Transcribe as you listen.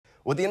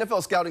With the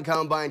NFL Scouting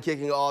Combine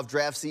kicking off,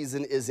 draft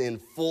season is in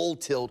full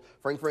tilt.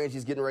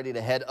 Frankie's getting ready to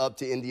head up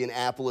to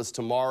Indianapolis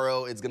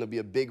tomorrow. It's going to be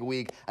a big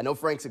week. I know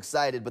Frank's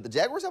excited, but the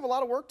Jaguars have a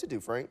lot of work to do,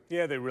 Frank.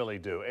 Yeah, they really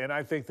do. And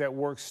I think that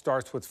work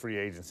starts with free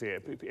agency.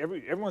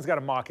 Everyone's got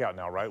to mock out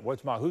now, right?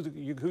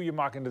 Who you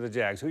mocking to the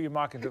Jags? Who you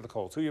mocking to the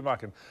Colts? Who you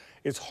mocking?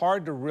 It's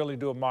hard to really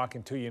do a mock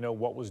until you know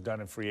what was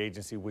done in free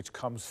agency, which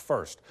comes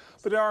first.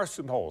 But there are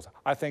some holes.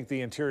 I think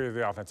the interior of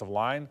the offensive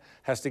line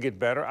has to get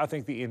better. I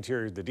think the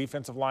interior of the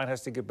defensive line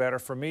has to get better.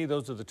 For me,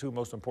 those are the two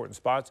most important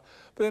spots.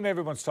 But then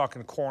everyone's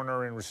talking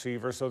corner and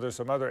receiver, so there's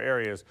some other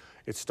areas.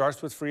 It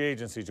starts with free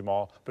agency,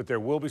 Jamal, but there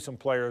will be some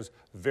players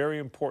very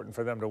important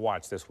for them to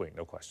watch this week,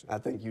 no question. I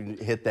think you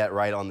hit that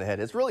right on the head.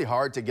 It's really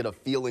hard to get a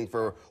feeling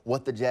for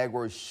what the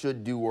Jaguars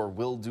should do or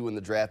will do in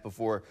the draft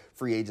before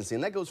free agency,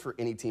 and that goes for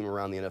any team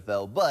around the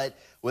NFL. But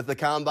with the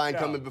Combine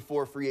coming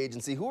before free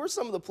agency, who are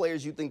some of the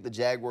players you think the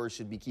Jaguars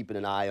should be keeping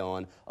an eye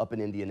on up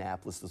in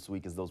Indianapolis this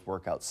week as those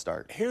workouts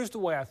start? Here's the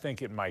way I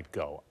think it might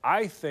go.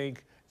 I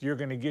think you're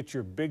going to get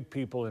your big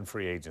people in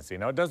free agency.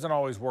 Now, it doesn't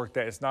always work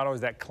that. It's not always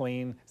that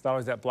clean. It's not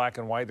always that black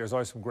and white. There's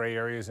always some gray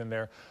areas in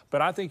there.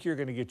 But I think you're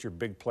going to get your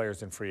big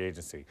players in free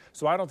agency.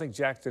 So I don't think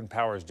Jackson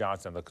Powers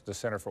Johnson, the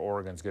center for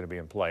Oregon, is going to be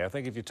in play. I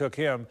think if you took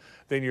him,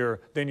 then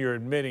you're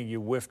admitting you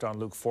whiffed on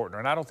Luke Fortner.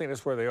 And I don't think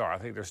that's where they are. I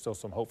think there's still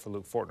some hope for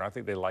Luke Fortner. I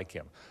think they like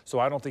him. So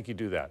I don't think you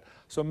do that.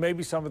 So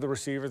maybe some of the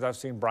receivers, I've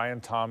seen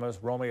Brian Thomas,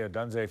 Romeo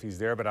Odunze if he's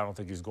there, but I don't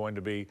think he's going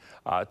to be.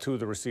 Two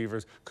of the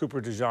receivers,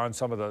 Cooper DeJean,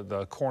 some of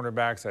the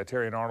cornerbacks,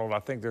 Terry and Arnold. I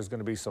think there's going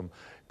to be some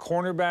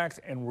cornerbacks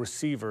and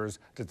receivers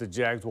that the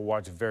Jags will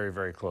watch very,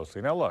 very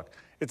closely. Now, look,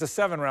 it's a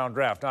 7-round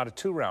draft, not a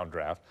 2-round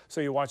draft,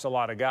 so you watch a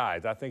lot of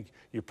guys. I think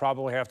you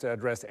probably have to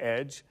address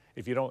edge.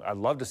 If you don't, I'd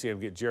love to see him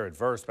get Jared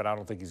Verse, but I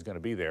don't think he's going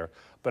to be there.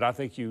 But I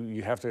think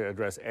you have to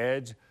address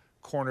edge,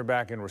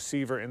 cornerback, and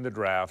receiver in the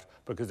draft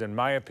because, in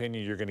my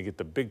opinion, you're going to get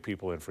the big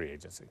people in free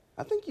agency.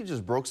 I think you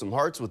just broke some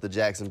hearts with the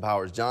Jackson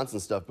Powers Johnson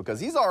stuff because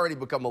he's already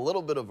become a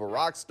little bit of a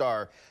rock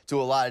star to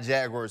a lot of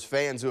Jaguars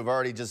fans who have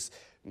already just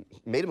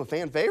made him a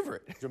fan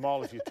favorite.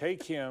 Jamal, if you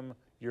take him,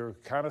 you're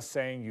kind of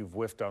saying you've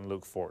whiffed on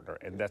Luke Fortner,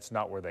 and that's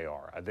not where they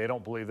are. They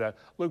don't believe that.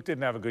 Luke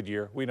didn't have a good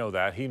year. We know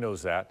that. He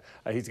knows that.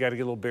 He's got to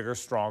get a little bigger,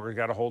 stronger. He's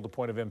got to hold the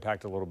point of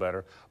impact a little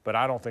better. But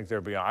I don't think they're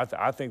beyond.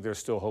 I think there's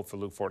still hope for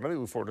Luke Fortner. I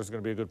think Luke Fortner is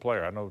going to be a good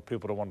player. I know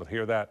people don't want to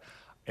hear that.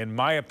 In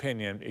my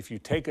opinion, if you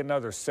take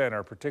another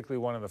center, particularly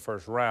one in the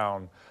first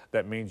round,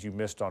 that means you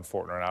missed on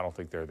Fortner, and I don't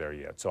think they're there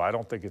yet. So I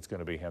don't think it's going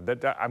to be him.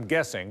 I'm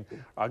guessing,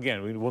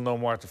 again, we'll know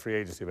more after free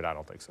agency, but I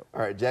don't think so.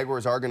 All right,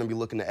 Jaguars are going to be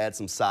looking to add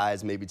some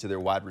size maybe to their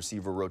wide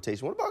receiver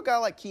rotation. What about a guy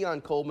like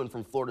Keon Coleman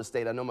from Florida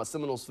State? I know my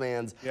Seminoles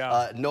fans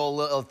know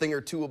a thing or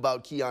two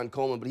about Keon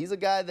Coleman, but he's a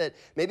guy that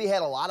maybe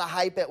had a lot of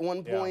hype at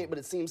one point, but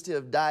it seems to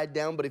have died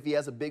down. But if he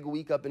has a big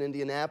week up in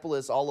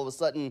Indianapolis, all of a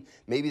sudden,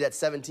 maybe that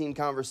 17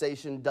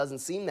 conversation doesn't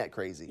seem that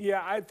crazy.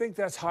 Yeah, I think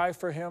that's high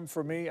for him.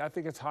 For me, I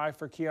think it's high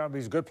for Keon.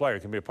 He's a good player.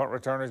 He can be a punt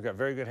returner. He's got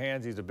very good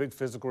hands. He's a big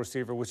physical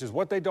receiver, which is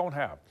what they don't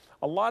have.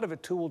 A lot of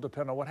it, too, will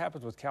depend on what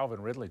happens with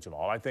Calvin Ridley,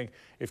 Jamal. I think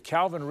if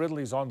Calvin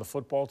Ridley's on the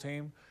football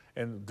team,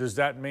 and does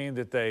that mean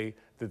that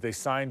they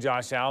signed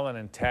Josh Allen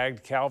and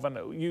tagged Calvin?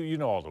 You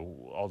know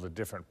all the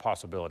different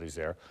possibilities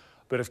there.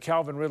 But if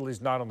Calvin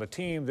Ridley's not on the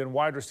team, then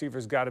wide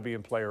receiver's got to be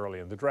in play early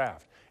in the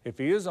draft. If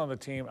he is on the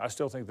team, I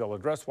still think they'll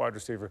address wide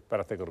receiver, but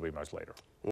I think it'll be much later.